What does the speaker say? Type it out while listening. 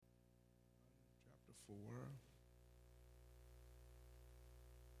4.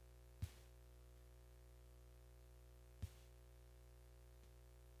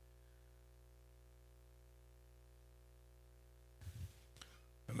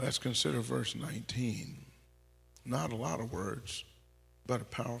 And let's consider verse 19. Not a lot of words, but a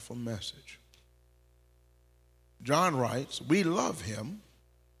powerful message. John writes, we love him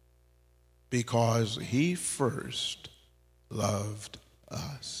because he first loved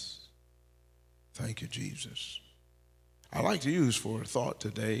us. Thank you, Jesus. I like to use for a thought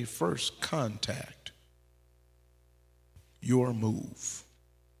today, first contact, your move.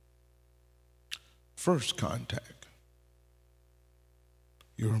 First contact,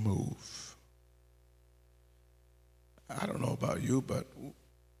 your move. I don't know about you, but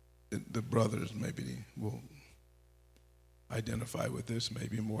the brothers maybe will identify with this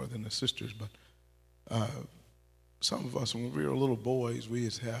maybe more than the sisters, but some of us, when we were little boys, we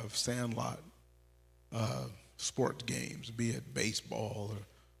used to have sandlot sports games, be it baseball or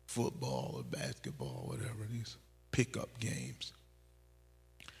football or basketball, whatever, these pickup games.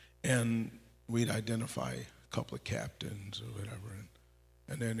 And we'd identify a couple of captains or whatever,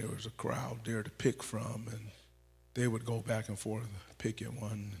 and then there was a crowd there to pick from, and they would go back and forth picking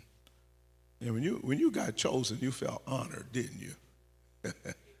one. And when you got chosen, you felt honored, didn't you?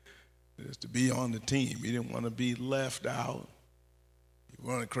 Just to be on the team. You didn't want to be left out. You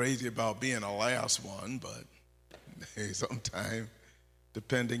weren't crazy about being the last one, but sometimes,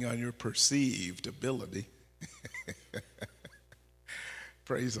 depending on your perceived ability.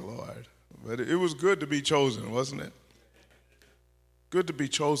 Praise the Lord. But it was good to be chosen, wasn't it? Good to be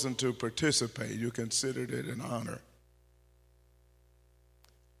chosen to participate. You considered it an honor.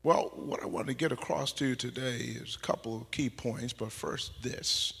 Well, what I want to get across to you today is a couple of key points, but first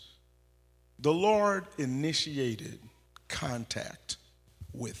this. The Lord initiated contact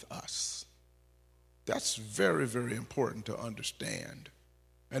with us. That's very, very important to understand.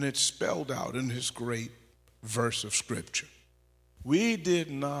 And it's spelled out in this great verse of Scripture. We did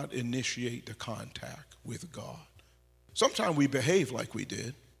not initiate the contact with God. Sometimes we behave like we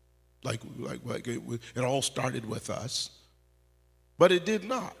did, like it all started with us. But it did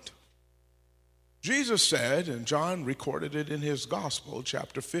not. Jesus said, and John recorded it in his gospel,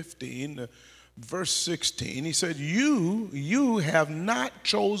 chapter 15, verse 16, he said, you have not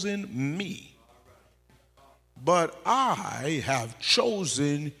chosen me, but I have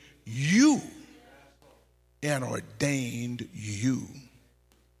chosen you and ordained you.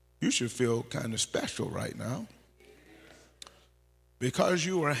 You should feel kind of special right now because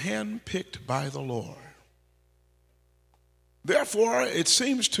you are handpicked by the Lord. Therefore, it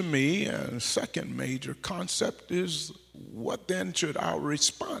seems to me a second major concept is, what then should our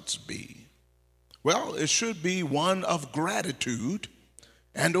response be? Well, it should be one of gratitude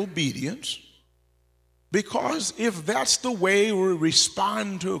and obedience, because if that's the way we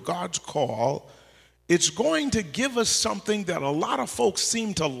respond to God's call, it's going to give us something that a lot of folks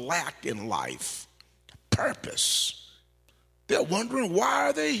seem to lack in life: purpose. They're wondering, why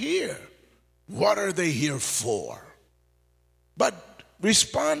are they here? What are they here for? But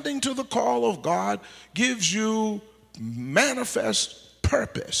responding to the call of God gives you manifest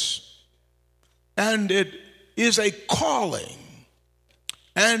purpose. And it is a calling.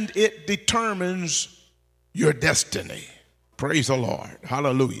 And it determines your destiny. Praise the Lord.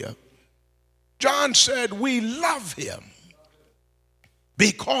 Hallelujah. John said we love him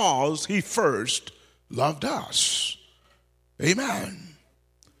because he first loved us. Amen.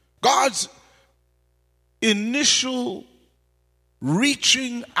 God's initial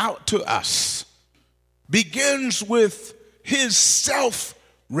reaching out to us begins with his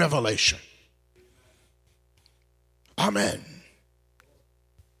self-revelation. Amen.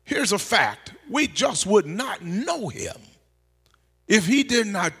 Here's a fact. We just would not know him if he did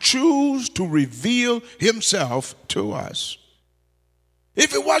not choose to reveal himself to us.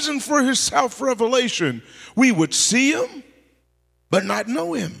 If it wasn't for his self-revelation, we would see him, but not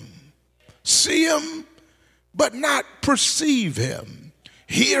know him. See him, but not perceive him.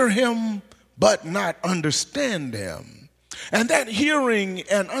 Hear him, but not understand him. And that hearing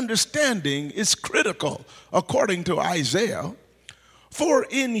and understanding is critical, according to Isaiah. For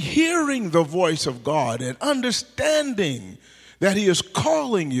in hearing the voice of God and understanding that he is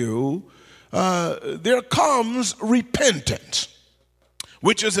calling you, there comes repentance,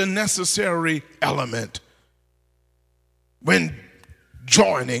 which is a necessary element when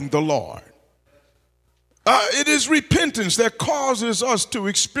joining the Lord. It is repentance that causes us to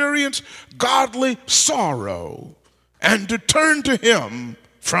experience godly sorrow and to turn to him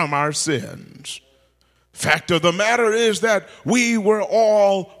from our sins. Fact of the matter is that we were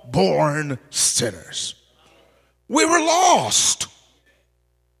all born sinners. We were lost.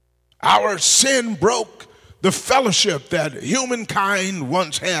 Our sin broke the fellowship that humankind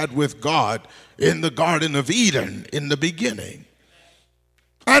once had with God in the Garden of Eden in the beginning.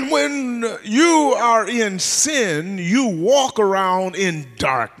 And when you are in sin, you walk around in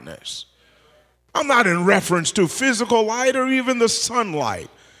darkness. I'm not in reference to physical light or even the sunlight.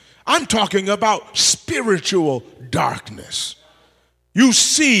 I'm talking about spiritual darkness. You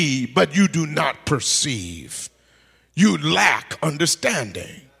see, but you do not perceive. You lack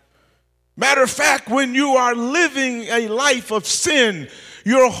understanding. Matter of fact, when you are living a life of sin,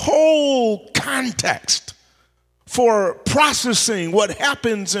 your whole context for processing what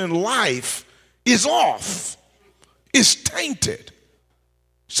happens in life is off, is tainted.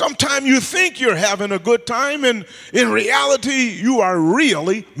 Sometimes you think you're having a good time, and in reality, you are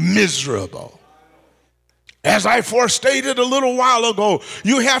really miserable. As I forestated a little while ago,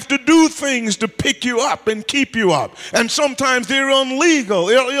 you have to do things to pick you up and keep you up. And sometimes they're illegal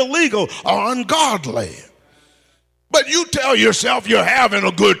or ungodly. But you tell yourself you're having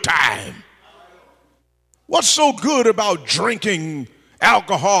a good time. What's so good about drinking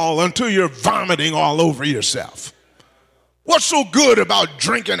alcohol until you're vomiting all over yourself? What's so good about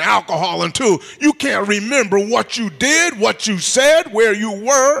drinking alcohol until you can't remember what you did, what you said, where you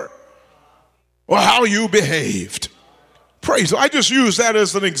were, or how you behaved? Praise. I just use that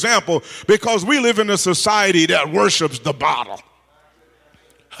as an example because we live in a society that worships the bottle.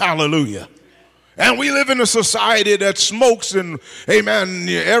 Hallelujah. And we live in a society that smokes, and amen,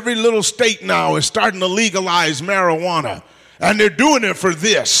 every little state now is starting to legalize marijuana. And they're doing it for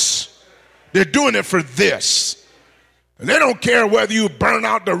this. They're doing it for this. And they don't care whether you burn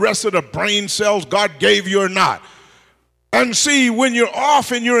out the rest of the brain cells God gave you or not. And see, when you're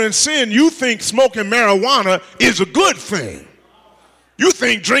off and you're in sin, you think smoking marijuana is a good thing. You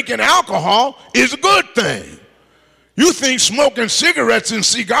think drinking alcohol is a good thing. You think smoking cigarettes and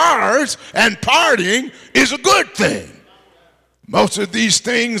cigars and partying is a good thing. Most of these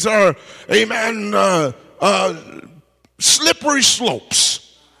things are, amen, slippery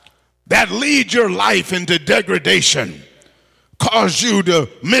slopes that lead your life into degradation, cause you to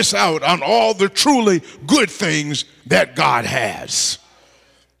miss out on all the truly good things that God has.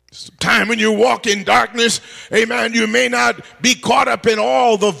 Time when you walk in darkness, amen, you may not be caught up in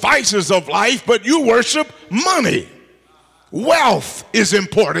all the vices of life, but you worship money. Wealth is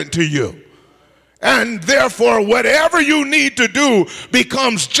important to you. And therefore, whatever you need to do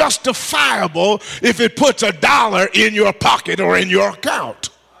becomes justifiable if it puts $1 in your pocket or in your account.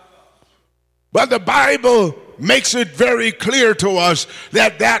 But the Bible makes it very clear to us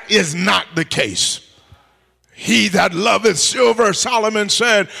that that is not the case. He that loveth silver, Solomon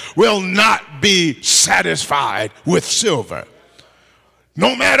said, will not be satisfied with silver.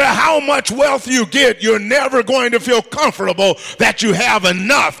 No matter how much wealth you get, you're never going to feel comfortable that you have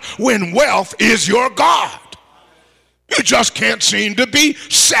enough when wealth is your God. You just can't seem to be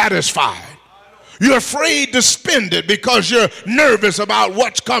satisfied. You're afraid to spend it because you're nervous about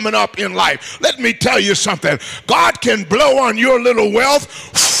what's coming up in life. Let me tell you something. God can blow on your little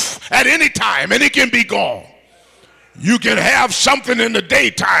wealth at any time and it can be gone. You can have something in the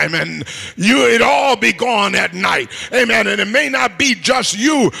daytime and it all be gone at night. Amen. And it may not be just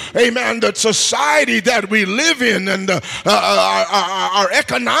you. Amen. The society that we live in and our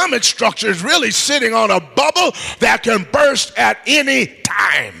economic structure is really sitting on a bubble that can burst at any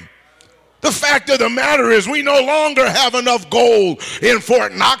time. The fact of the matter is we no longer have enough gold in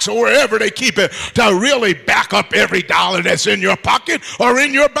Fort Knox or wherever they keep it to really back up every dollar that's in your pocket or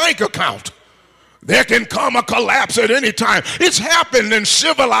in your bank account. There can come a collapse at any time. It's happened in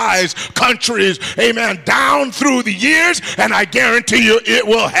civilized countries, amen, down through the years, and I guarantee you it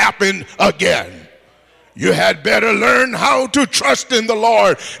will happen again. You had better learn how to trust in the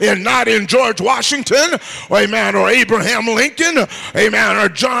Lord and not in George Washington, amen, or Abraham Lincoln, amen, or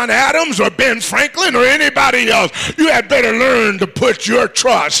John Adams or Ben Franklin or anybody else. You had better learn to put your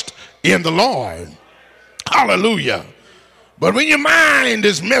trust in the Lord. Hallelujah. But when your mind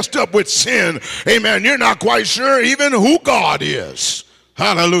is messed up with sin, amen, you're not quite sure even who God is.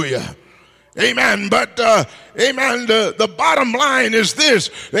 Hallelujah. Amen. But, amen, the bottom line is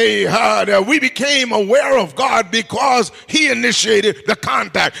this. That we became aware of God because he initiated the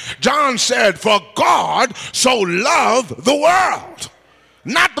contact. John said, for God so loved the world.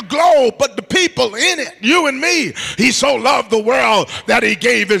 Not the globe, but the people in it, you and me. He so loved the world that he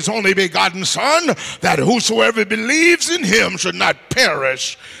gave his only begotten Son, that whosoever believes in him should not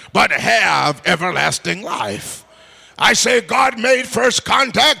perish, but have everlasting life. I say God made first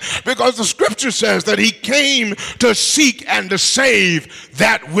contact because the scripture says that he came to seek and to save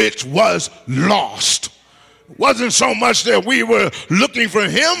that which was lost. It wasn't so much that we were looking for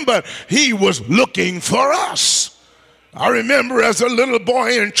him, but he was looking for us. I remember as a little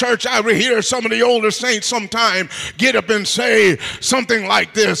boy in church, I would hear some of the older saints sometime get up and say something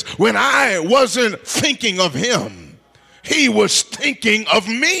like this: when I wasn't thinking of him, he was thinking of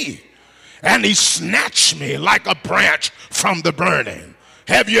me. And he snatched me like a branch from the burning.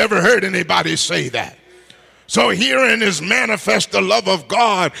 Have you ever heard anybody say that? So herein is manifest the love of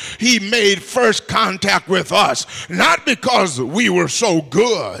God. He made first contact with us, not because we were so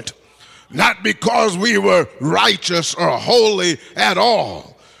good, not because we were righteous or holy at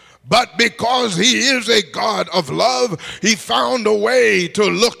all, but because he is a God of love. He found a way to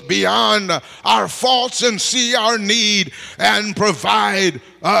look beyond our faults and see our need and provide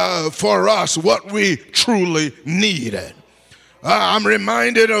for us what we truly needed. I'm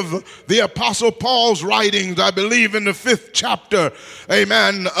reminded of the Apostle Paul's writings, I believe in the 5th chapter,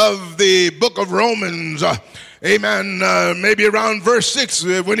 amen, of the book of Romans, amen, maybe around verse 6,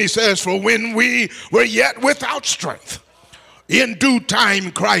 when he says, for when we were yet without strength, in due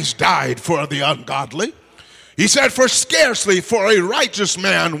time Christ died for the ungodly. He said, for scarcely for a righteous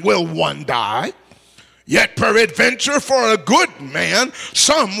man will one die, yet peradventure for a good man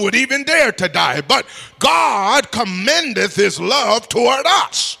some would even dare to die. But God commendeth his love toward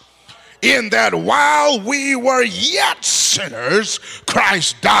us, in that while we were yet sinners,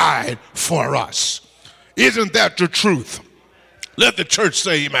 Christ died for us. Isn't that the truth? Let the church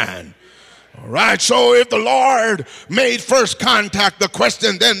say amen. All right, so if the Lord made first contact, the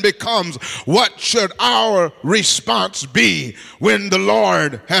question then becomes, what should our response be when the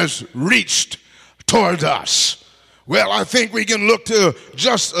Lord has reached towards us? Well, I think we can look to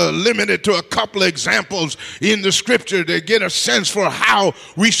just limit it to a couple of examples in the scripture to get a sense for how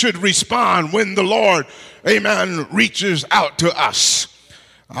we should respond when the Lord, amen, reaches out to us.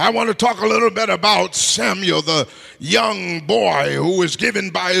 I want to talk a little bit about Samuel, the young boy who was given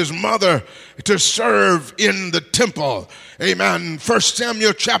by his mother to serve in the temple. Amen. 1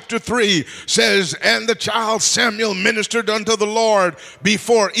 Samuel chapter 3 says, and the child Samuel ministered unto the Lord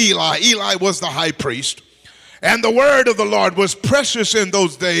before Eli. Eli was the high priest. And the word of the Lord was precious in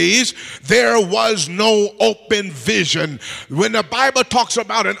those days. There was no open vision. When the Bible talks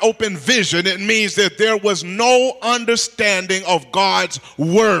about an open vision, it means that there was no understanding of God's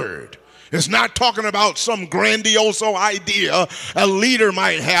word. It's not talking about some grandiose idea a leader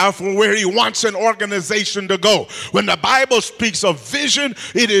might have for where he wants an organization to go. When the Bible speaks of vision,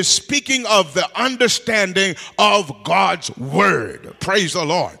 it is speaking of the understanding of God's word. Praise the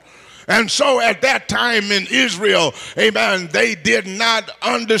Lord. And so at that time in Israel, amen, they did not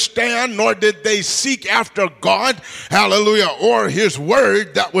understand nor did they seek after God, hallelujah, or his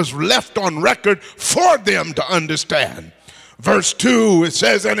word that was left on record for them to understand. Verse 2, it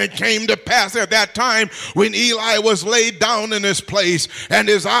says, and it came to pass at that time when Eli was laid down in his place, and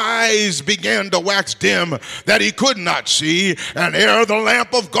his eyes began to wax dim, that he could not see. And ere the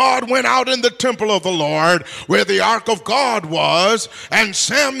lamp of God went out in the temple of the Lord, where the ark of God was, and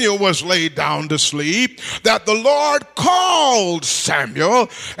Samuel was laid down to sleep, that the Lord called Samuel,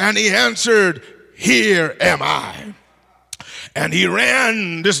 and he answered, here am I. And he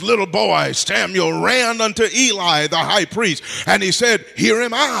ran, this little boy, Samuel, ran unto Eli, the high priest, and he said, here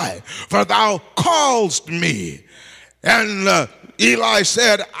am I, for thou callest me. And Eli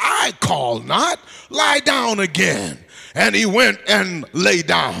said, I call not, lie down again. And he went and lay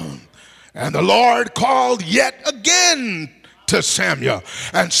down. And the Lord called yet again to Samuel.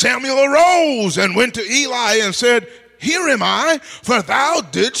 And Samuel arose and went to Eli and said, here am I, for thou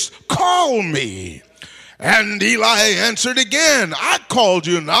didst call me. And Eli answered again, I called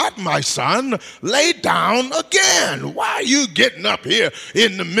you not, my son. Lay down again. Why are you getting up here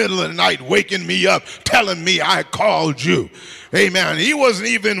in the middle of the night, waking me up, telling me I called you? Amen. He wasn't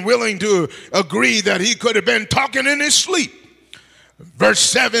even willing to agree that he could have been talking in his sleep. Verse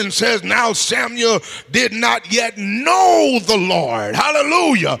 7 says, now Samuel did not yet know the Lord.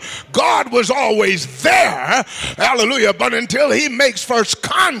 Hallelujah. God was always there. Hallelujah. But until he makes first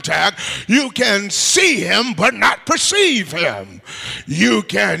contact, you can see him but not perceive him. You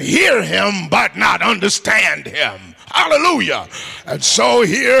can hear him but not understand him. Hallelujah. And so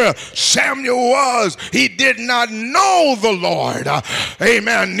here Samuel was. He did not know the Lord.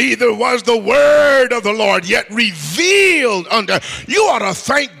 Amen. Neither was the word of the Lord yet revealed unto. You ought to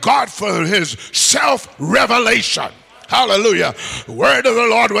thank God for his self-revelation. Hallelujah. The word of the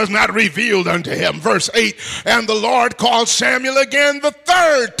Lord was not revealed unto him. Verse 8, and the Lord called Samuel again the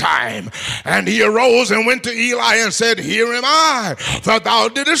third time. And he arose and went to Eli and said, here am I, for thou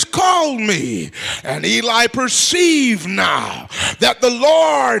didst call me. And Eli perceived now that the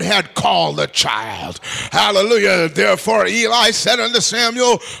Lord had called the child. Hallelujah. Therefore Eli said unto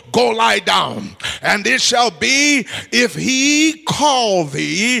Samuel, go lie down. And it shall be, if he call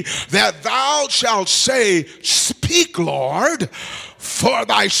thee, that thou shalt say, speak, Lord, for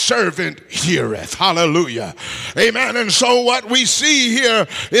thy servant heareth. Hallelujah. Amen. And so what we see here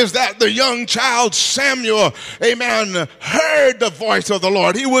is that the young child Samuel, amen, heard the voice of the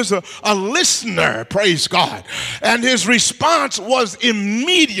Lord. He was a listener, praise God. And his response was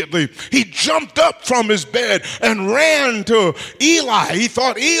immediately. He jumped up from his bed and ran to Eli. He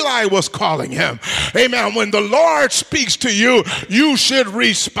thought Eli was calling him. Amen. When the Lord speaks to you, you should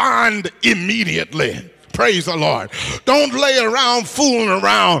respond immediately. Praise the Lord. Don't lay around fooling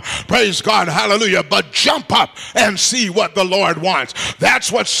around. Praise God. Hallelujah. But jump up and see what the Lord wants.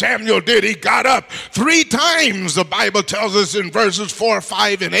 That's what Samuel did. He got up 3 times. The Bible tells us in verses 4,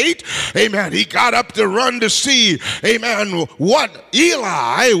 5, and 8. Amen. He got up to run to see, amen, what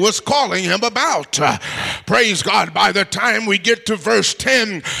Eli was calling him about. Praise God. By the time we get to verse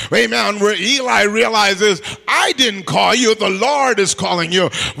 10, amen, where Eli realizes, I didn't call you, the Lord is calling you.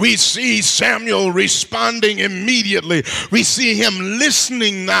 We see Samuel responding immediately. We see him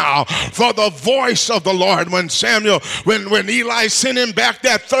listening now for the voice of the Lord. When Eli sent him back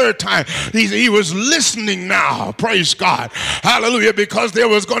that third time, he was listening now. Praise God. Hallelujah. Because there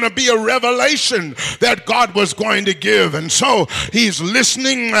was going to be a revelation that God was going to give. And so he's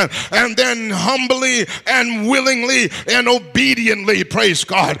listening, and then humbly and willingly and obediently, praise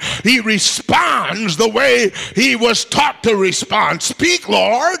God, he responds the way he was taught to respond. Speak,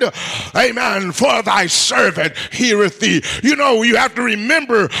 Lord, amen, for thy servant heareth thee. You know, you have to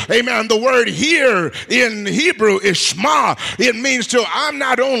remember, amen, the word hear in Hebrew is shema. It means I'm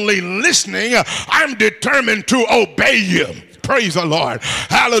not only listening, I'm determined to obey you. Praise the Lord.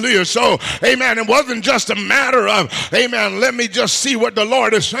 Hallelujah. So, amen, it wasn't just a matter of, amen, let me just see what the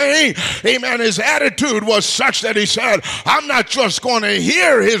Lord is saying. Amen. His attitude was such that he said, I'm not just going to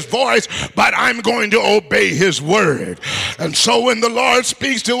hear his voice, but I'm going to obey his word. And so when the Lord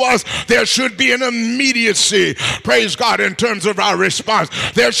speaks to us, there should be an immediacy, praise God, in terms of our response.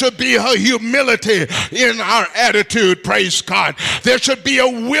 There should be a humility in our attitude, praise God. There should be a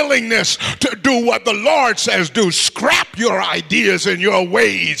willingness to do what the Lord says do. Scrap your ideas and your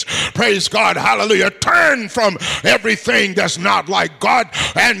ways. Praise God. Hallelujah. Turn from everything that's not like God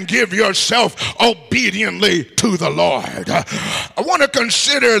and give yourself obediently to the Lord. I want to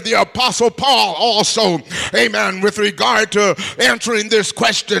consider the Apostle Paul also, amen, with regard to answering this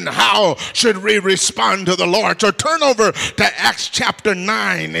question, how should we respond to the Lord? So turn over to Acts chapter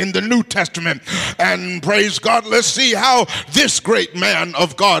 9 in the New Testament, and praise God, let's see how this great man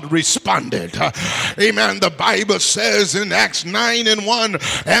of God responded. Amen. The Bible says in Acts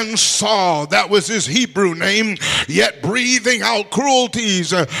 9:1, and Saul, that was his Hebrew name, yet breathing out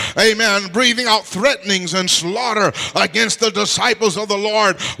cruelties, amen, breathing out threatenings and slaughter against the disciples of the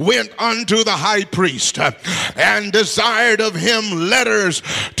Lord, went unto the high priest and desired of him letters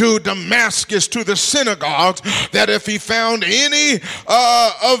to Damascus, to the synagogues, that if he found any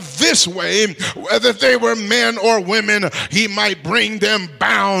of this way, whether they were men or women, he might bring them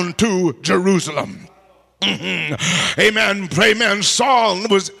bound to Jerusalem. Amen. Amen. Saul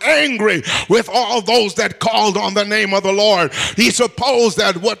was angry with all those that called on the name of the Lord. He supposed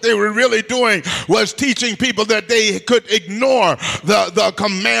that what they were really doing was teaching people that they could ignore the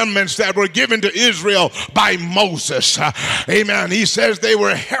commandments that were given to Israel by Moses. Amen. He says they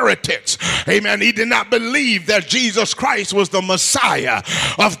were heretics. Amen. He did not believe that Jesus Christ was the Messiah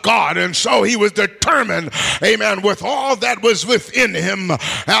of God. And so he was determined, amen, with all that was within him,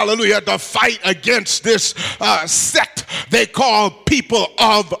 hallelujah, to fight against this sect they call people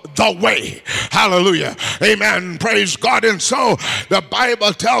of the way. Hallelujah. Amen. Praise God. And so the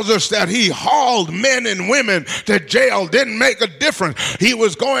Bible tells us that he hauled men and women to jail. Didn't make a difference. He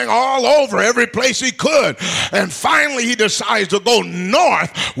was going all over every place he could. And finally he decides to go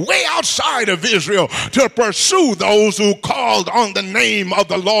north, way outside of Israel, to pursue those who called on the name of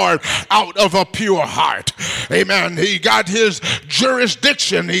the Lord out of a pure heart. Amen. He got his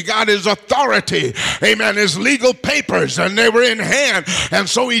jurisdiction. He got his authority. Amen. His legal papers, and they were in hand. And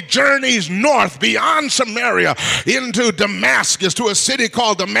so he journeys north beyond Samaria into Damascus, to a city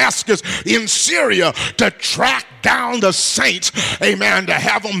called Damascus in Syria, to track down the saints, amen, to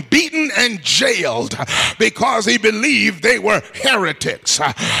have them beaten and jailed because he believed they were heretics.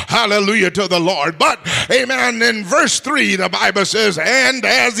 Hallelujah to the Lord. But, amen, in verse 3, the Bible says, and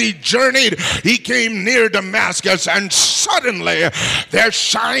as he journeyed, he came near Damascus, and suddenly there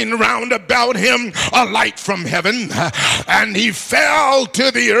shined round about him a light from heaven, and he fell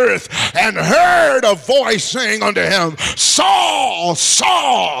to the earth and heard a voice saying unto him, Saul,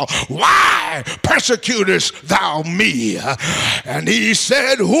 Saul, why persecutest thou me? And he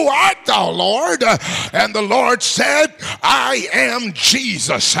said, Who art thou, Lord? And the Lord said, I am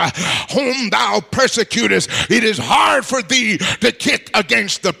Jesus, whom thou persecutest. It is hard for thee to kick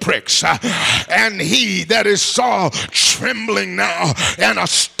against the pricks. And he, that is Saul, trembling now and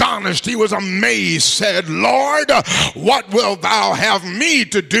astonished, he was amazed, said, Lord, what wilt thou have me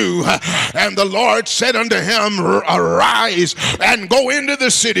to do? And the Lord said unto him, Arise and go into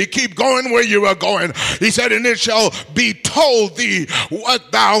the city. Keep going where you are going. He said, and it shall be told thee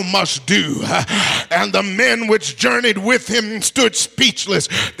what thou must do. And the men which journeyed with him stood speechless.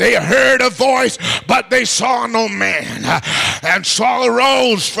 They heard a voice, but they saw no man. And Saul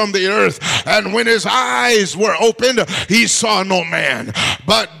arose from the earth, and when his eyes were opened, he saw no man.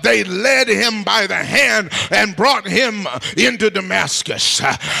 But they led him by the hand and brought him into Damascus.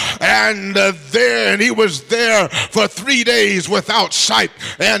 And he was there for 3 days without sight,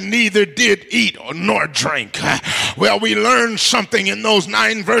 and neither did eat nor drink. Well, we learned something in those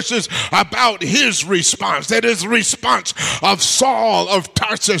 9 verses about his response. That is the response of Saul of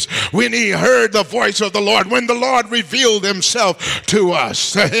Tarsus when he heard the voice of the Lord, when the Lord revealed himself to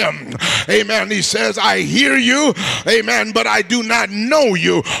us, to him. Amen. He says, I hear you, amen, but I do not know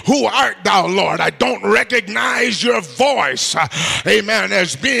you. Who art thou, Lord? I don't recognize your voice, amen,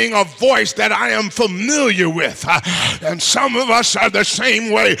 as being a voice that I am familiar with. And some of us are the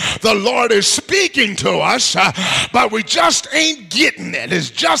same way. The Lord is speaking to us, but we just ain't getting it. It's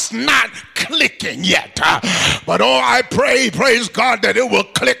just not clicking yet. But oh, I pray, praise God, that it will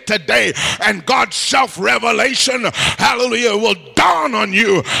click today, and God's self-revelation, hallelujah, will dawn on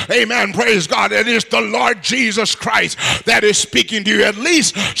you. Amen. Praise God. It is the Lord Jesus Christ that is speaking to you. At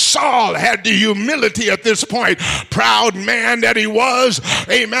least Saul had the humility at this point. Proud man that he was.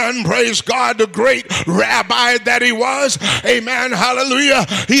 Amen. Praise God. The great rabbi that he was. Amen. Hallelujah.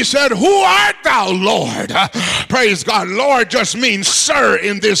 He said, Who art thou, Lord? Praise God. Lord just means sir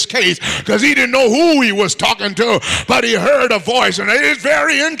in this case, because he didn't know who he was talking to, but he heard a voice. And it is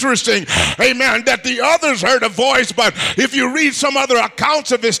very interesting, amen, that the others heard a voice, but if you read some other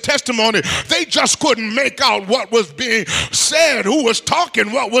accounts of his testimony, they just couldn't make out what was being said, who was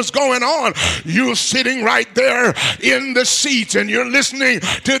talking, what was going on. You're sitting right there in the seats and you're listening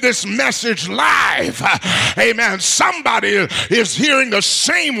to this message live. Amen. Somebody is hearing the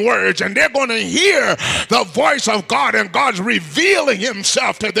same words, and they're going to hear the voice of God, and God's revealing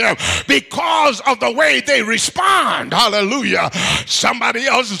himself to them because of the way they respond. Hallelujah. Somebody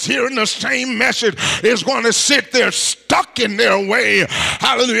else is hearing the same message, is going to sit there stuck in their way.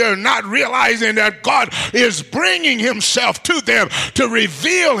 Hallelujah. Not realizing that God is bringing himself to them to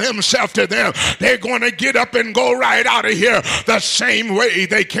reveal himself to them. They're going to get up and go right out of here the same way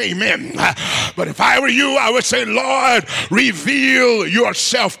they came in. But if I were you, I would say, Lord, reveal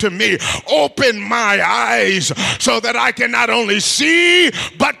yourself to me. Open my eyes so that I can not only see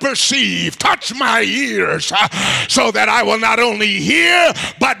but perceive. Touch my ears so that I will not only hear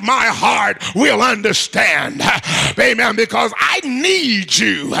but my heart will understand. Amen. Because I need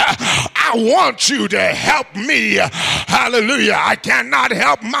you. I want you to help me. Hallelujah. I cannot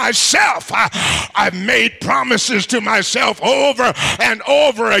help myself. I've made promises to myself over and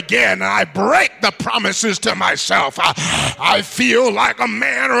over again, and I break the promises to myself. I feel like a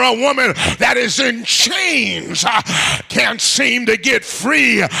man or a woman that is in chains. Can't seem to get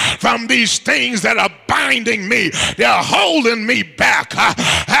free from these things that are binding me. They're holding me back.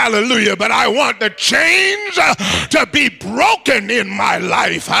 Hallelujah. But I want the chains to be broken in my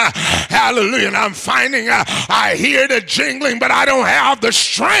life. Hallelujah. And I'm finding I hear the jingling, but I don't have the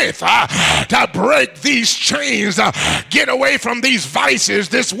strength to break these chains, get away from these vices,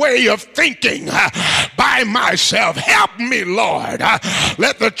 this way of thinking by myself. Help me, Lord.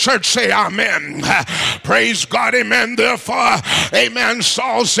 Let the church say amen. Praise God. Amen. Therefore, amen,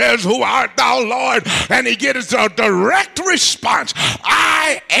 Saul says, Who art thou, Lord? And he gets a direct response.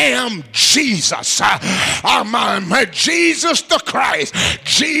 I am Jesus. I'm Jesus the Christ,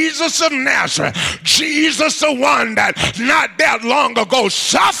 Jesus of of Nazareth, Jesus, the one that not that long ago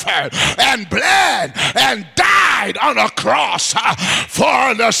suffered and bled and died on a cross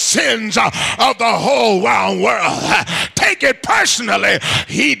for the sins of the whole round world. Take it personally.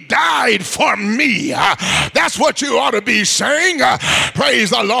 He died for me. That's what you ought to be saying. Praise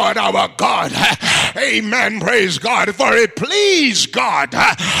the Lord our God. Amen. Praise God. For it pleased God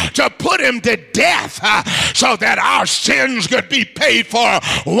to put him to death so that our sins could be paid for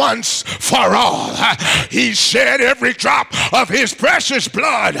once for all. He shed every drop of his precious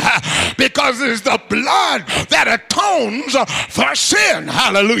blood because it's the blood that atones for sin.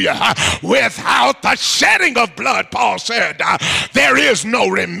 Hallelujah. Without the shedding of blood, Paul said, there is no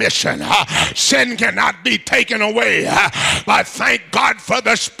remission. Sin cannot be taken away. But thank God for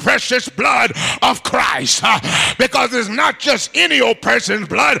the precious blood of Christ, because it's not just any old person's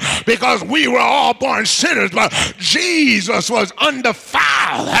blood, because we were all born sinners, but Jesus was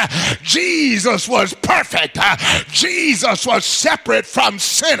undefiled. Jesus was perfect. Jesus was separate from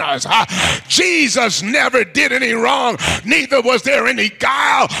sinners. Jesus never did any wrong, neither was there any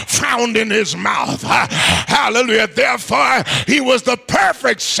guile found in his mouth. Hallelujah. Therefore, he was the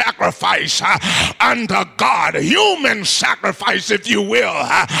perfect sacrifice unto God. Human sacrifice, if you will.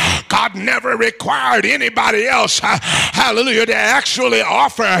 God never required anybody else, hallelujah, to actually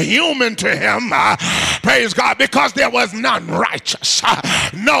offer a human to him. Praise God, because there was none righteous.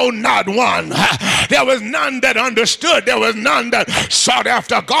 No, not one. There was none that understood. There was none that sought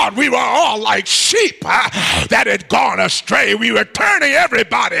after God. We were all like sheep that had gone astray. We were turning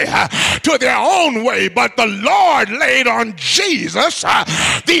everybody to their own way, but the Lord laid on Jesus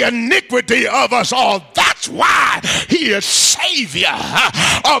the iniquity of us all. That's why he is Savior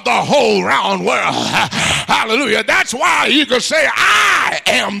of the whole round world. Hallelujah. That's why you can say, I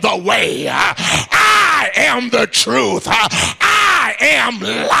am the way. I am the truth. I am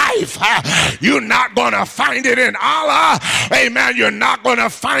life. You're not going to find it in Allah. Amen. You're not going to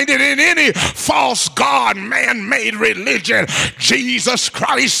find it in any false God, man-made religion. Jesus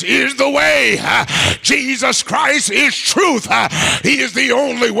Christ is the way. Jesus Christ is truth. He is the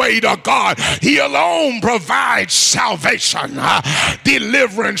only way to God. He alone provides salvation,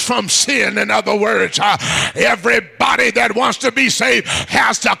 deliverance from sin. In other words, everybody that wants to be saved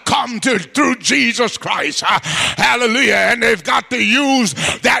has to come through Jesus Christ. Hallelujah. And they've got to use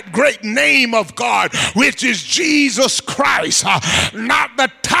that great name of God, which is Jesus Christ. Not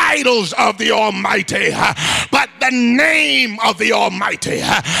the titles of the Almighty, but the name of the Almighty.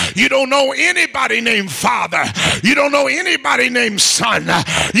 You don't know anybody named Father. You don't know anybody named Son.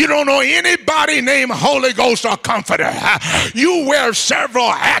 You don't know anybody named Holy Ghost or Comforter. You wear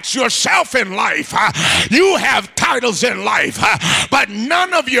several hats yourself in life. You have titles in life, but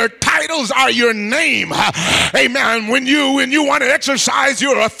none of your titles are your name. Amen. When you want to exercise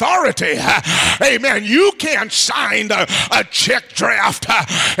your authority, amen, you can't sign a check draft,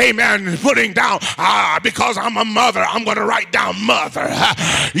 amen, putting down, because I'm a mother, I'm going to write down mother.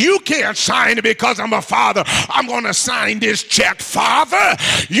 You can't sign it because I'm a father, I'm going to sign this check, Father.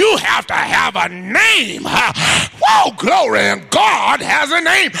 You have to have a name. Whoa, glory. And God has a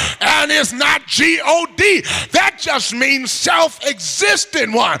name, and it's not G-O-D. That just means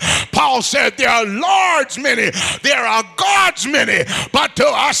self-existent one. Paul said there are Lords many, there are gods many, but to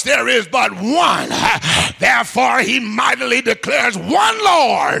us there is but one. Therefore he mightily declares one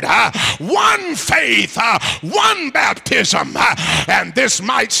Lord, one faith, one baptism, and this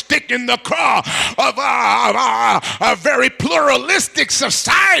might stick in the craw of a very pluralistic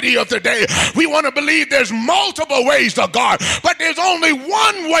society of today. We want to believe there's multiple ways to God, but there's only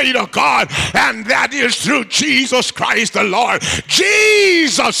one way to God, and that is through Jesus Christ the Lord.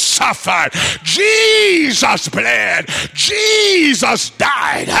 Jesus suffered, Jesus bled, Jesus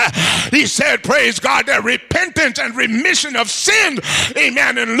died. He said, praise God, that repentance and remission of sin,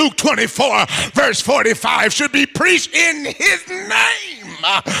 amen, in Luke 24 verse 45 should be preached in his name.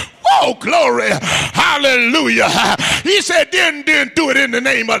 Oh, glory. Hallelujah. He said, didn't do it in the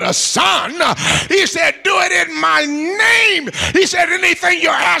name of the Son. He said, do it in my name. He said, anything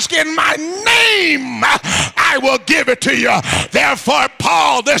you're asking in my name, I will give it to you. Therefore,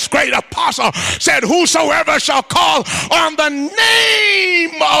 Paul, this great apostle, said, whosoever shall call on the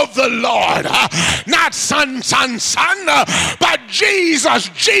name of the Lord, not not son, but Jesus,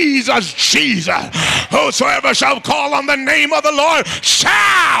 Jesus, Jesus. Whosoever shall call on the name of the Lord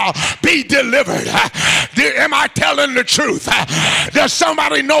shall be delivered. Am I telling the truth? Does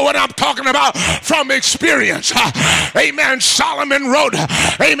somebody know what I'm talking about from experience? Amen. Solomon wrote,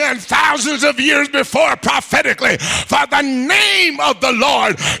 amen, thousands of years before prophetically, for the name of the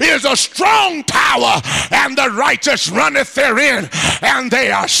Lord is a strong tower, and the righteous runneth therein, and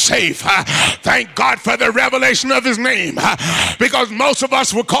they are safe. Thank God for the revelation of his name, because most of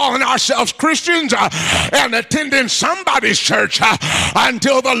us were calling ourselves Christians and attending somebody's church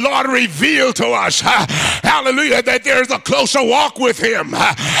until the Lord revealed to us, hallelujah, that there's a closer walk with him,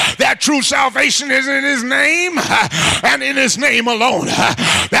 that true salvation is in his name and in his name alone.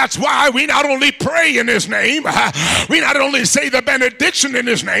 That's why we not only pray in his name, we not only say the benediction in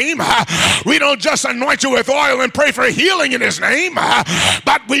his name, we don't just anoint you with oil and pray for healing in his name,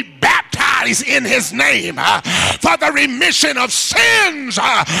 but we baptize in his name for the remission of sins,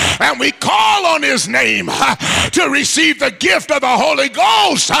 and we call on his name to receive the gift of the Holy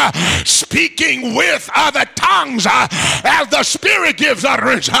Ghost, speaking with other tongues as the Spirit gives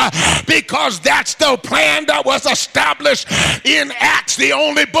utterance, because that's the plan that was established in Acts, the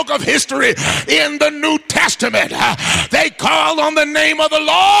only book of history in the New Testament. They called on the name of the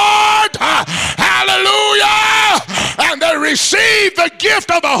Lord, hallelujah, and they received the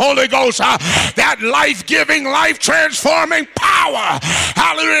gift of the Holy Ghost, that life-giving, life-transforming power,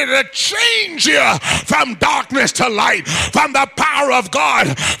 hallelujah, to change you from darkness to light, from the power of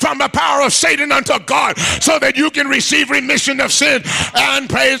God, from the power of Satan unto God, so that you can receive remission of sin and,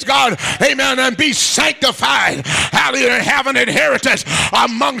 praise God, amen, and be sanctified, hallelujah, and have an inheritance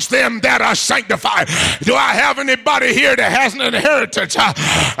amongst them that are sanctified. Do I have anybody here that has an inheritance,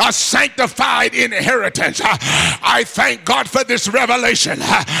 a sanctified inheritance? I thank God for this revelation.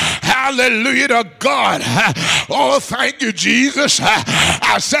 Hallelujah to God. Oh, thank you, Jesus.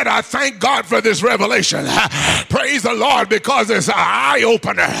 I said I thank God for this revelation. Praise the Lord, because it's an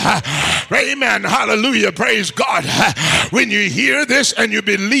eye-opener. Amen. Hallelujah. Praise God. When you hear this and you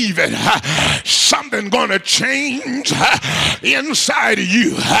believe it, something's going to change inside of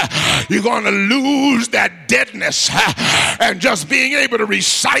you. You're going to lose that deadness and just being able to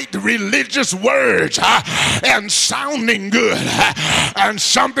recite religious words and sounding good. And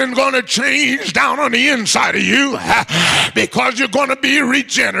something's going to change down on the inside of you, because you're going to be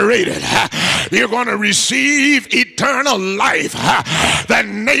regenerated. You're going to receive eternal life, the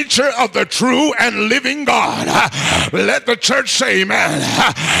nature of the true and living God. Let the church say amen.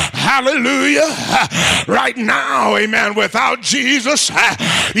 Hallelujah. Right now, amen, without Jesus,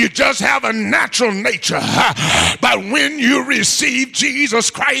 you just have a natural nature. But when you receive Jesus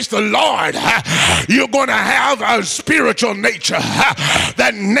Christ the Lord, you're going to have a spiritual nature,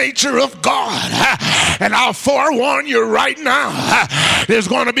 the nature of God. And I'll forewarn you right now, there's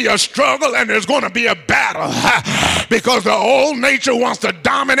going to be a struggle and there's going to be a battle, because the old nature wants to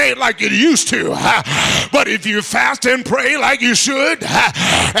dominate like it used to. But if you fast and pray like you should,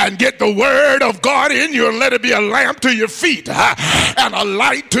 and get the word of God in you and let it be a lamp to your feet and a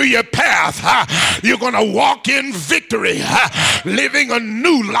light to your path, you're going to walk in victory, living a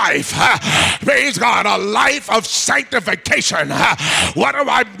new life. Praise God, a life of sanctification. What do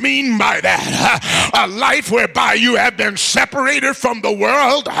I mean by that? A life whereby you have been separated from the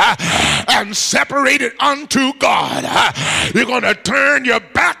world and separated unto God. You're going to turn your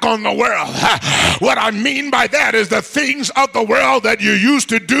back on the world. What I mean by that is the things of the world that you used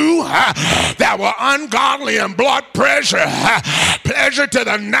to do that were ungodly and brought pleasure to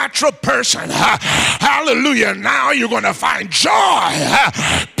the natural person. Hallelujah. Now you're going to find joy,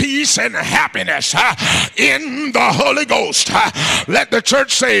 peace, and happiness in the Holy Ghost. Let the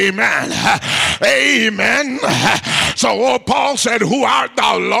church say amen. Amen. So Paul said, who art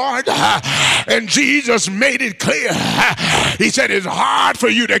thou, Lord? And Jesus made it clear. He said, it's hard for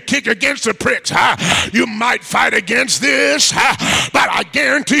you to kick against the pricks. You might fight against this, but I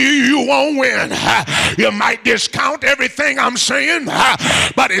guarantee you won't win. You might discount everything I'm saying,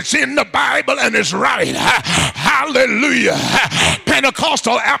 but it's in the Bible and it's right. Hallelujah.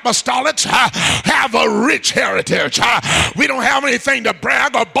 Pentecostal apostolics have a rich heritage. We don't have anything to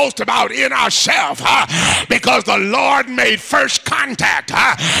brag or boast about in ourselves, because the Lord Lord made first contact,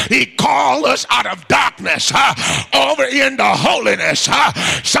 he called us out of darkness over into holiness.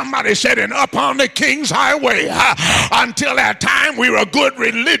 Somebody said, and up on the King's Highway. Until that time, we were good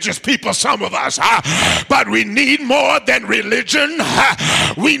religious people, some of us. But we need more than religion.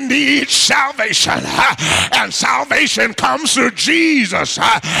 We need salvation. And salvation comes through Jesus.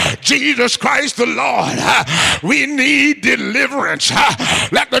 Jesus Christ the Lord. We need deliverance.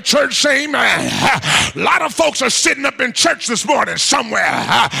 Let the church say amen. A lot of folks are sitting up in church this morning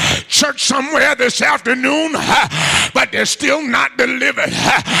somewhere. Church somewhere this afternoon. But they're still not delivered.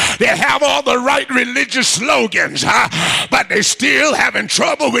 They have all the right religious slogans. But they're still having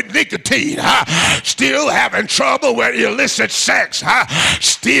trouble with nicotine. Still having trouble with illicit sex.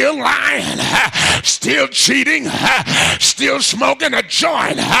 Still lying. Still cheating. Still smoking a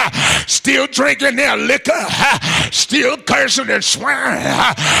joint. Still drinking their liquor. Still cursing and swearing.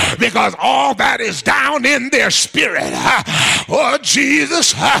 Because all that is down in their spirit. Oh,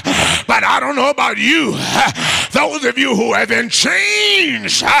 Jesus. But I don't know about you. Those of you who have been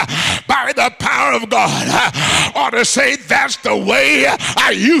changed by the power of God ought to say, that's the way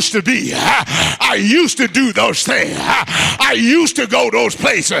I used to be. I used to do those things. I used to go those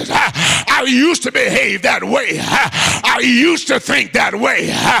places. I used to behave that way. I used to think that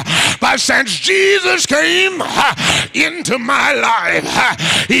way. But since Jesus came into my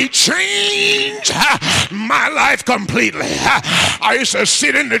life, he changed my life completely. I used to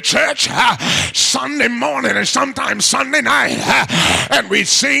sit in the church Sunday morning and sometimes Sunday night, and we'd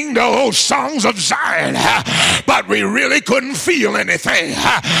sing the old songs of Zion, but we really couldn't feel anything.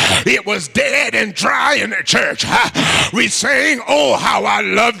 It was dead and dry in the church. We sang, oh, how I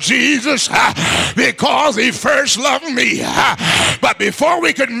love Jesus because he first loved me. But before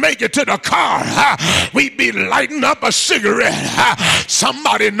we could make it to the car, we'd be lighting up a cigarette.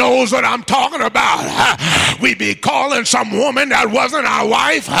 Somebody knows what I'm talking about. We'd be calling some woman that wasn't our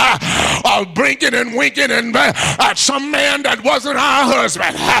wife, or blinking and winking and at some man that wasn't our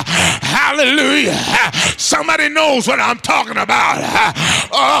husband. Hallelujah. Somebody knows what I'm talking about.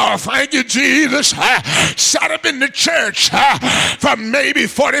 Oh, thank you, Jesus. Sat up in the church for maybe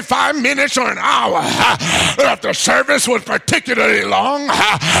 45 minutes or an hour. If the service was particularly long,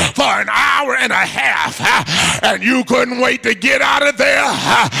 for an hour and a half. And you couldn't wait to get out of there.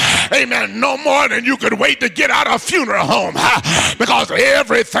 Amen. No more than you could wait to get out of a funeral home. Because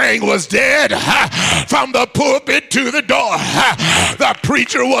everything was dead from the pulpit to the door. The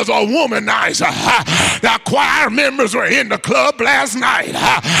preacher was a womanizer. The choir members were in the club last night.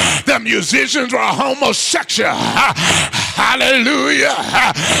 The musicians were homosexual. Hallelujah.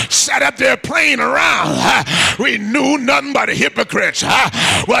 Sat up there playing around. We knew nothing but hypocrites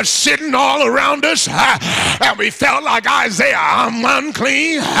was sitting all around us. And we felt like Isaiah, I'm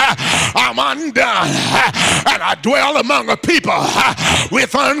unclean, I'm undone, and I dwell among a people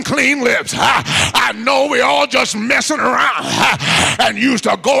with unclean lips. I know we all just messing around and used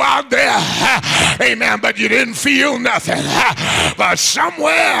to go out there, amen, but you didn't feel nothing. But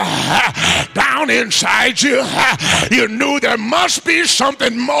somewhere down inside you, you knew there must be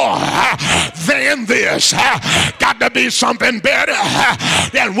something more than this. Got to be something better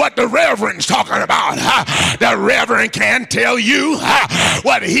than what the reverend's talking about. The reverend can't tell you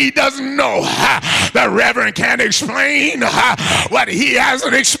what he doesn't know. The reverend can't explain what he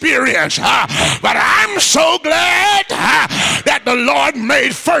hasn't experienced. But I'm so glad that the Lord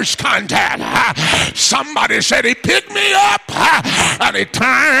made first contact. Somebody said he picked me up and he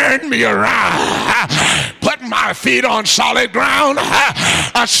turned me around, put my feet on solid ground,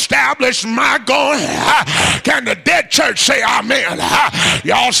 established my going. Can the dead church say amen?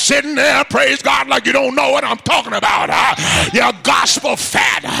 Y'all sitting there, praise God, like you don't know what I'm talking about. You're gospel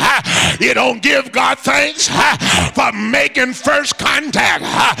fat. You don't give God thanks for making first contact.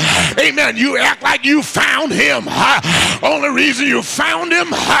 Amen. You act like you found him. Only reason you found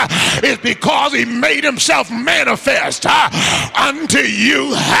him is because he made himself manifest unto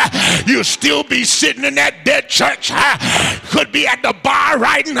you. You still be sitting in that dead church. Could be at the bar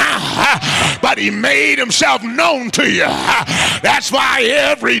right now, but he made himself known to you. That's why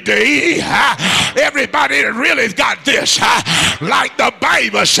every day, everybody that really's got this, like the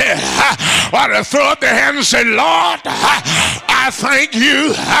Bible said, ought to throw up their hands and say, Lord, I thank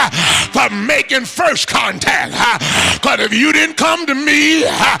you for making first contact. Because if you didn't come to me,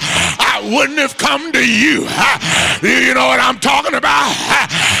 I wouldn't have come to you. You know what I'm talking about?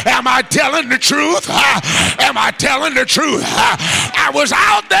 Am I telling the truth? Am I telling the truth? I was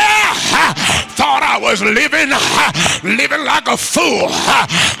out there, thought I was living like a fool.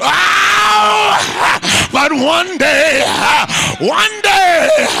 But one day,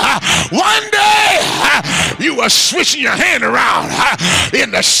 you you were switching your hand around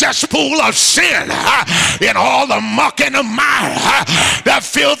in the cesspool of sin, in all the muck and the mire, the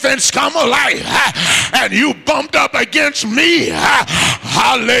filth and scum of life, and you bumped up against me.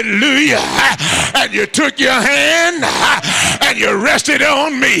 Hallelujah. And you took your hand and you rested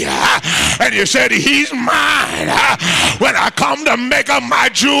on me, and you said, he's mine. When I come to make up my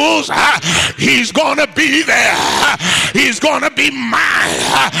jewels, he's gonna be there. He's gonna be mine.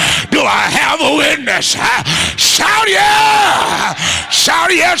 Do I have a witness? Shout yeah! Shout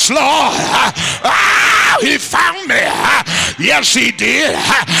yes, Lord. He found me. Yes, he did.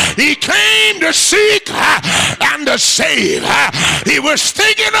 He came to seek and to save. He was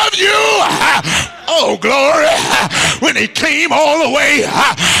thinking of you. Oh, glory. When he came all the way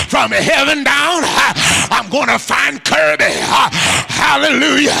from heaven down, I'm going to find Kirby.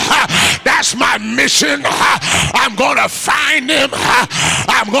 Hallelujah. That's my mission. I'm going to find him.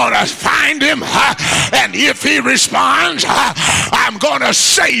 I'm going to find him. And if he responds, I'm going to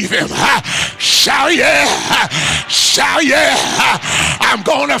save him. Shout yeah. Shout yeah. I'm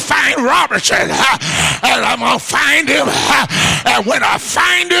going to find Robertson. And I'm going to find him. And when I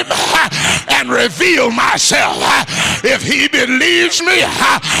find him and reveal myself, if he believes me,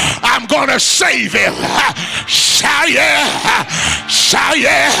 I'm going to save him. Shout yeah. Shout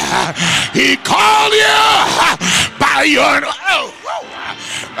yeah. He called you by your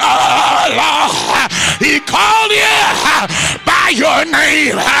Lord. He called you by your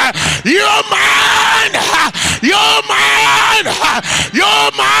name. You're mine. You're mine.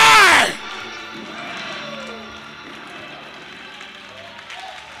 You're mine.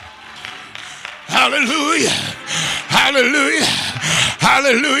 Hallelujah. Hallelujah.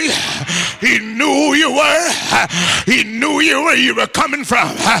 Hallelujah. He knew who you were. He knew where you were coming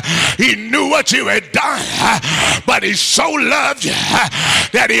from. He knew what you had done. But he so loved you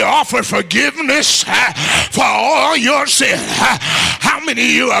that he offered forgiveness for all your sin. How many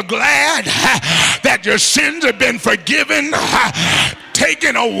of you are glad that your sins have been forgiven,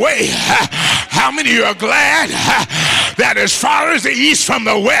 taken away? How many of you are glad that as far as the east from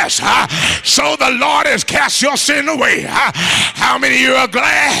the west, so the Lord has cast your sin away? How many of you are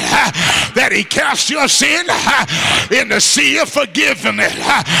glad that he cast your sin in the sea of forgiveness?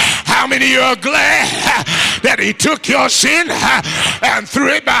 How many of you are glad that he took your sin and threw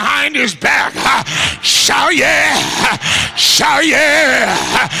it behind his back? Shout yeah. Shout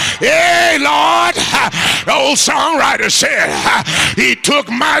yeah. Hey, Lord. The old songwriter said, he took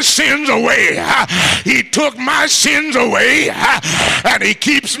my sins away. He took my sins away, and he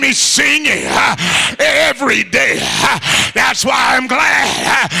keeps me singing every day. That's why I'm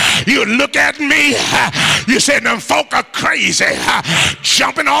glad you look at me. You said them folk are crazy,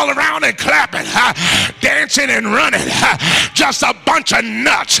 jumping all around and clapping, dancing and running, just a bunch of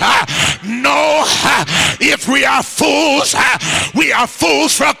nuts. No, if we are fools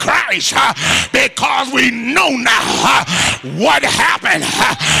for Christ, because we know now what happened.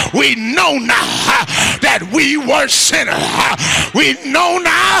 We know now that we were sinners. We know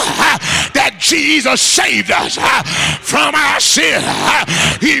now that Jesus saved us from our sin.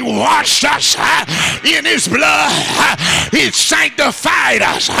 He washed us in his blood. He sanctified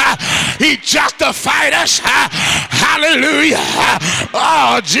us. He justified us. Hallelujah.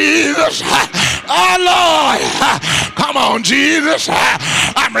 Oh, Jesus. Oh, Lord. Come on, Jesus.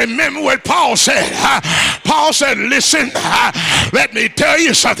 I remember what Paul said. Paul said, listen, let me tell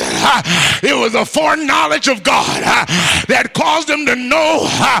you something. It was a foreknowledge of God that caused him to know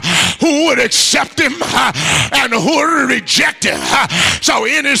who would accept him and who would reject him. So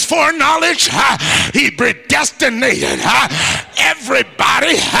in his foreknowledge, he predestinated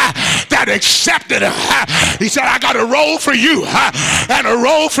everybody that accepted him. He said, I got a role for you and a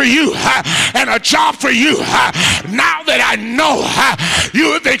role for you and a job for you. Now that I know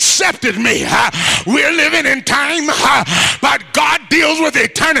you have accepted me, we're living in time, but God deals with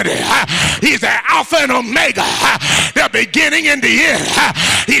eternity. He's the Alpha and Omega, the beginning and the end.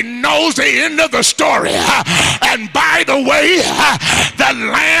 He knows the end of the story. And by the way, the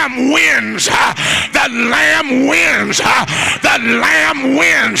Lamb wins. The Lamb wins. The Lamb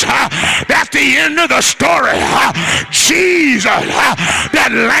wins. That's the end of the story. Jesus, the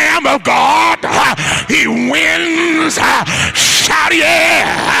Lamb of God, he wins. Shout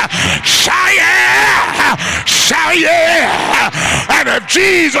yeah. Shout yeah. Shout yeah. And if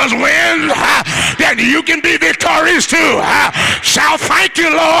Jesus wins, then you can be victorious too. Shout thank you,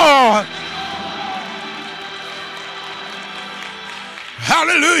 Lord.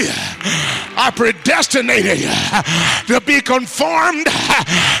 Hallelujah. I predestinated you to be conformed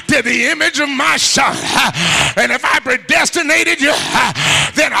to the image of my Son. And if I predestinated you,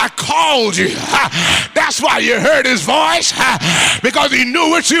 then I called you. That's why you heard his voice, because he knew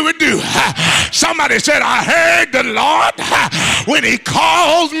what you would do. Somebody said, I heard the Lord when he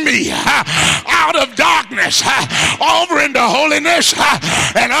called me out of darkness over into holiness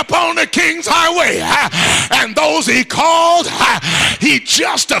and up on the King's highway. And those he called, he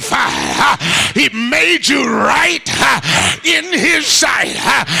justified. He made you right in his sight.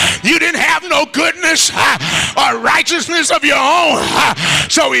 You didn't have no goodness or righteousness of your own,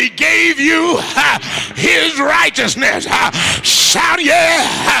 so he gave you his righteousness. Shout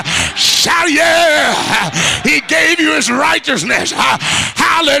yeah, shout yeah. He gave you his righteousness.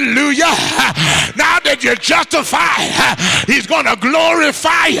 Hallelujah. Now that you're justified, he's going to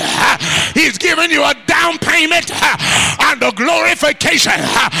glorify you. He's giving you a down payment on the glorification.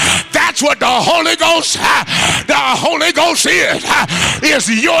 That's what the Holy Ghost is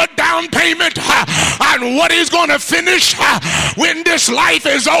your down payment on what he's going to finish when this life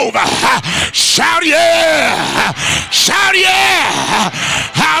is over. Shout yeah, shout yeah.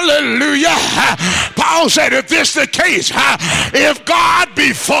 Hallelujah. Paul said, if this is the case, if God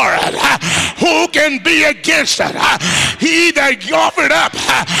be for it, who can be against it? He that offered up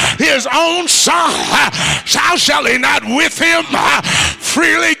his own Son, how shall he not with him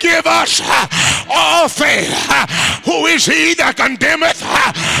freely give us all things? Who is he that condemneth?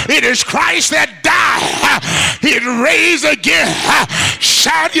 It is Christ that died, he raised again.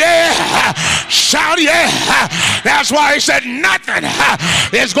 Shout yeah, shout yeah. That's why he said nothing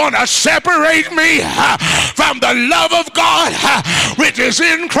is going to separate me from the love of God which is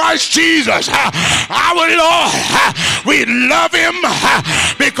in Christ Jesus our Lord. We love him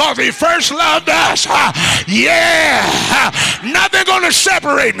because he first loved us. Yeah, nothing going to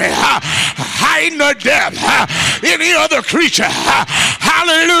separate me, height nor depth, any other creature,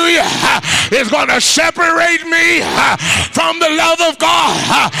 hallelujah, is going to separate me from the love of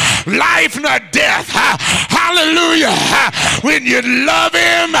God. Life nor death, hallelujah. When you love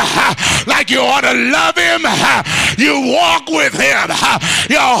him like you ought to love him, you walk with him,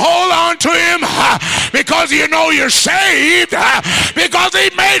 you hold on to him because you know you're saved, because he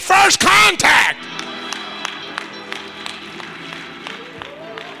made first contact.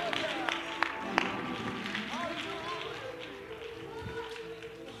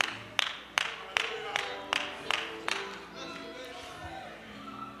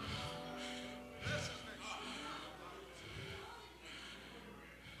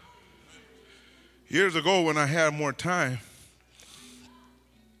 Years ago, when I had more time,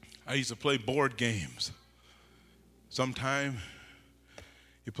 I used to play board games. Sometimes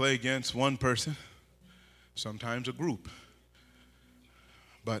you play against one person, sometimes a group.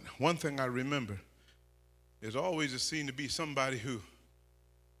 But one thing I remember is always it seemed to be somebody who,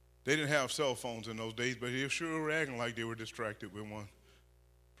 they didn't have cell phones in those days, but they sure were acting like they were distracted with one.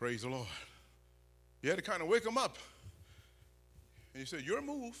 Praise the Lord. You had to kind of wake them up. And you said, your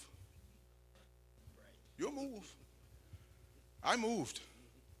move. Your move. I moved.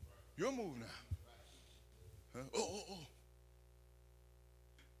 Your move now. Huh? Oh.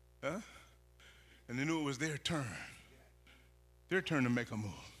 Huh? And they knew it was their turn. Their turn to make a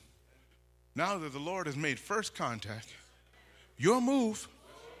move. Now that the Lord has made first contact, your move.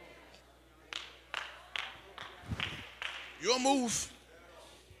 Your move.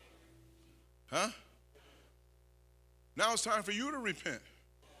 Huh? Now it's time for you to repent.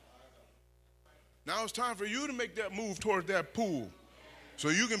 Now it's time for you to make that move toward that pool so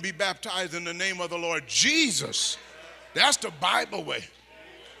you can be baptized in the name of the Lord Jesus. That's the Bible way.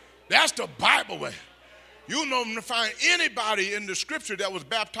 That's the Bible way. You'll never find anybody in the scripture that was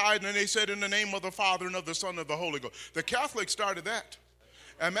baptized and they said in the name of the Father and of the Son and of the Holy Ghost. The Catholics started that.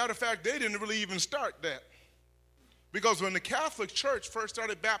 As a matter of fact, they didn't really even start that. Because when the Catholic Church first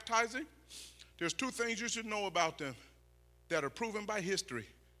started baptizing, there's two things you should know about them that are proven by history.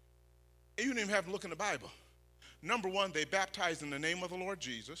 You don't even have to look in the Bible. Number one, they baptized in the name of the Lord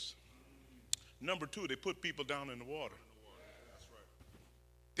Jesus. Number two, they put people down in the water.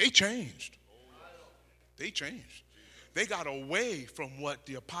 They changed. They changed. They got away from what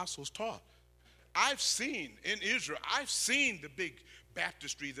the apostles taught. I've seen in Israel, I've seen the big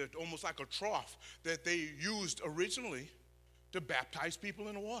baptistry that almost like a trough that they used originally to baptize people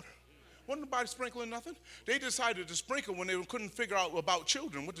in the water. Wasn't nobody sprinkling nothing. They decided to sprinkle when they couldn't figure out about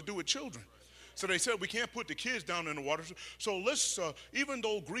children, what to do with children. So they said, we can't put the kids down in the water. So let's, even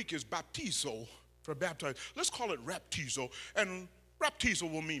though Greek is baptizo for baptize, let's call it raptizo. And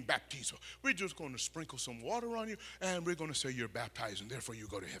raptizo will mean baptizo. We're just going to sprinkle some water on you, and we're going to say you're baptized, and therefore you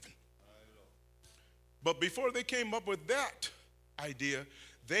go to heaven. But before they came up with that idea,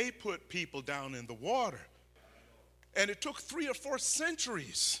 they put people down in the water. And it took 3 or 4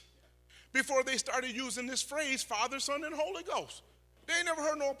 centuries before they started using this phrase, Father, Son, and Holy Ghost. They ain't never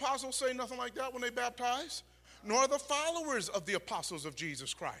heard no apostles say nothing like that when they baptized, nor the followers of the apostles of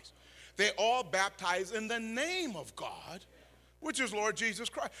Jesus Christ. They all baptize in the name of God, which is Lord Jesus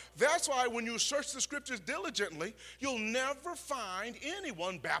Christ. That's why when you search the scriptures diligently, you'll never find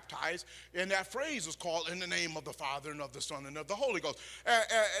anyone baptized, and that phrase is called in the name of the Father and of the Son and of the Holy Ghost.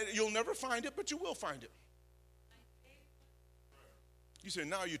 You'll never find it, but you will find it. You say,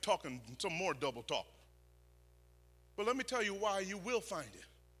 now you're talking some more double talk. But let me tell you why you will find it.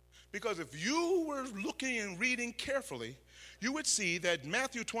 Because if you were looking and reading carefully, you would see that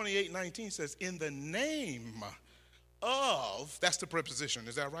Matthew 28:19 says, in the name of, that's the preposition,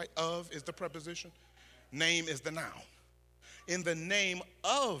 is that right? Of is the preposition. Name is the noun. In the name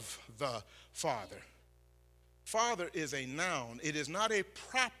of the Father. Father is a noun. It is not a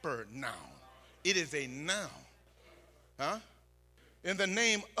proper noun. It is a noun. Huh? In the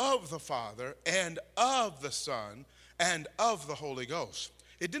name of the Father and of the Son and of the Holy Ghost.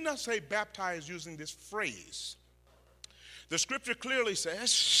 It did not say baptize using this phrase. The scripture clearly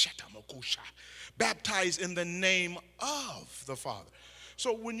says, baptize in the name of the Father.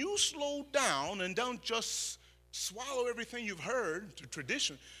 So when you slow down and don't just swallow everything you've heard to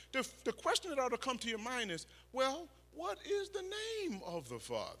tradition, the question that ought to come to your mind is, well, what is the name of the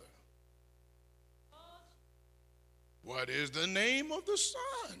Father? What is the name of the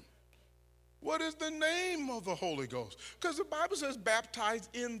Son? What is the name of the Holy Ghost? Because the Bible says baptize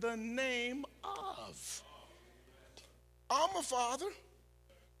in the name of. I'm a father,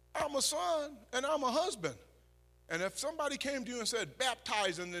 I'm a son, and I'm a husband. And if somebody came to you and said,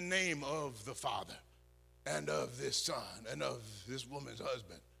 baptize in the name of the Father and of this son and of this woman's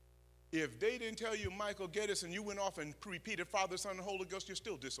husband, if they didn't tell you Michael Geddis and you went off and repeated Father, Son, and Holy Ghost, you're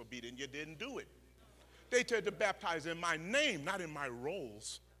still disobedient. You didn't do it. They tell you to baptize in my name, not in my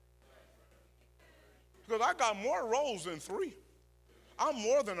roles. Because I got more roles than 3. I'm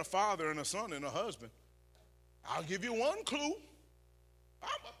more than a father and a son and a husband. I'll give you one clue.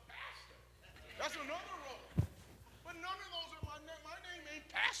 I'm a pastor. That's another role. But none of those are my name. My name ain't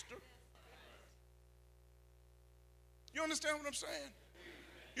pastor. You understand what I'm saying?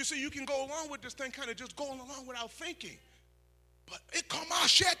 You see, you can go along with this thing kind of just going along without thinking. But it come out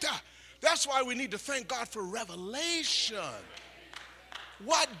shit. That's why we need to thank God for revelation.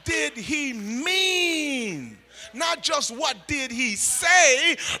 What did he mean? Not just what did he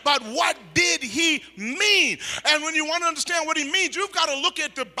say, but what did he mean? And when you want to understand what he means, you've got to look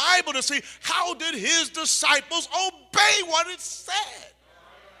at the Bible to see how did his disciples obey what it said.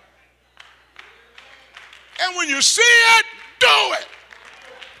 And when you see it, do it.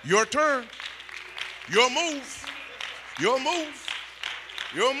 Your turn. Your move. Your move.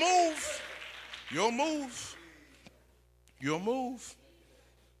 Your move. Your move. Your move.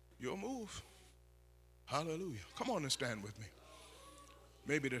 Your move. Hallelujah. Come on and stand with me.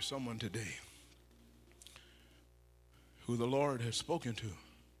 Maybe there's someone today who the Lord has spoken to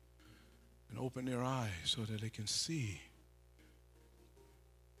and opened their eyes so that they can see.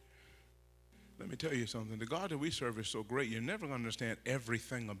 Let me tell you something. The God that we serve is so great, you're never going to understand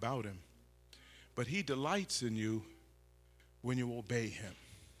everything about him. But he delights in you when you obey him.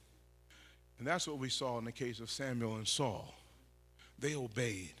 And that's what we saw in the case of Samuel and Saul. They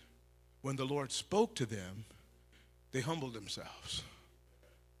obeyed. When the Lord spoke to them, they humbled themselves.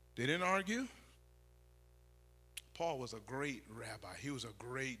 They didn't argue. Paul was a great rabbi. He was a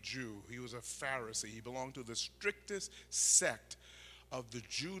great Jew. He was a Pharisee. He belonged to the strictest sect of the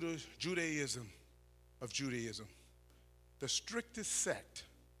Judaism. The strictest sect.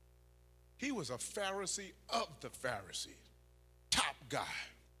 He was a Pharisee of the Pharisees. Top guy.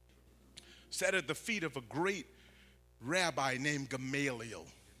 Sat at the feet of a great rabbi named Gamaliel.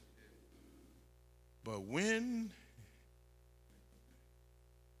 But when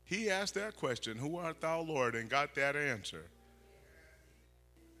he asked that question, who art thou, Lord, and got that answer,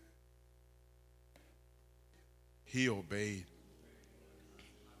 he obeyed.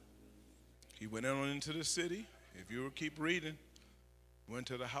 He went on into the city. If you will keep reading, went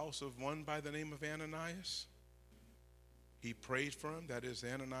to the house of one by the name of Ananias. He prayed for him. That is,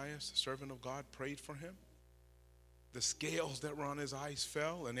 Ananias, the servant of God, prayed for him. The scales that were on his eyes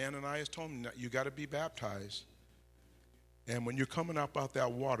fell, and Ananias told him, you got to be baptized. And when you're coming up out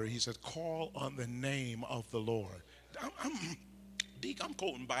that water, he said, call on the name of the Lord. I'm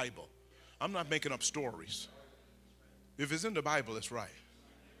quoting Bible. I'm not making up stories. If it's in the Bible, it's right.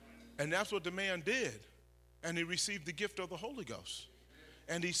 And that's what the man did. And he received the gift of the Holy Ghost.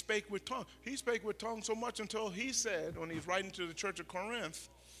 And he spake with tongues. He spake with tongues so much until he said, when he's writing to the church of Corinth,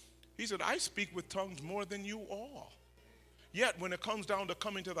 he said, I speak with tongues more than you all. Yet when it comes down to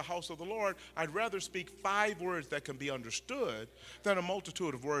coming to the house of the Lord, I'd rather speak 5 words that can be understood than a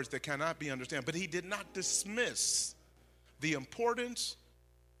multitude of words that cannot be understood. But he did not dismiss the importance,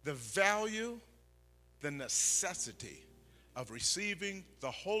 the value, the necessity of receiving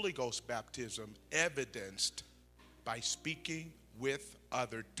the Holy Ghost baptism evidenced by speaking with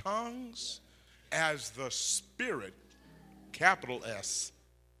other tongues as the Spirit, capital S,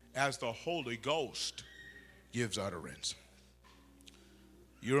 as the Holy Ghost gives utterance.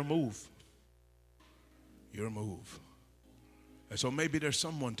 You're a move. You're a move. And so maybe there's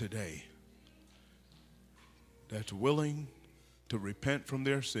someone today that's willing to repent from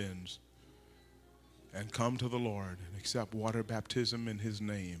their sins and come to the Lord and accept water baptism in his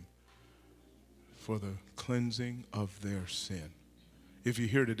name for the cleansing of their sin. If you're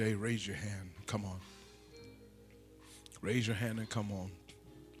here today, raise your hand. Come on. Raise your hand and come on.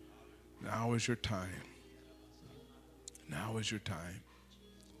 Now is your time. Now is your time.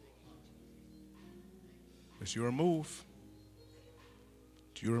 It's your move.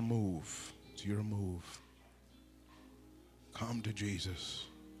 It's your move. It's your move. Come to Jesus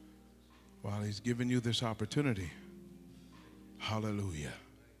while he's giving you this opportunity. Hallelujah.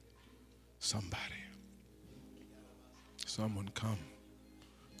 Somebody. Someone come.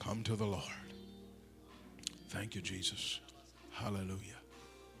 Come to the Lord. Thank you, Jesus. Hallelujah.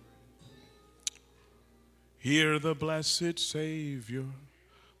 Hear the blessed Savior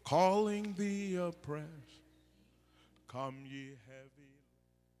calling the oppressed. Come ye heavy.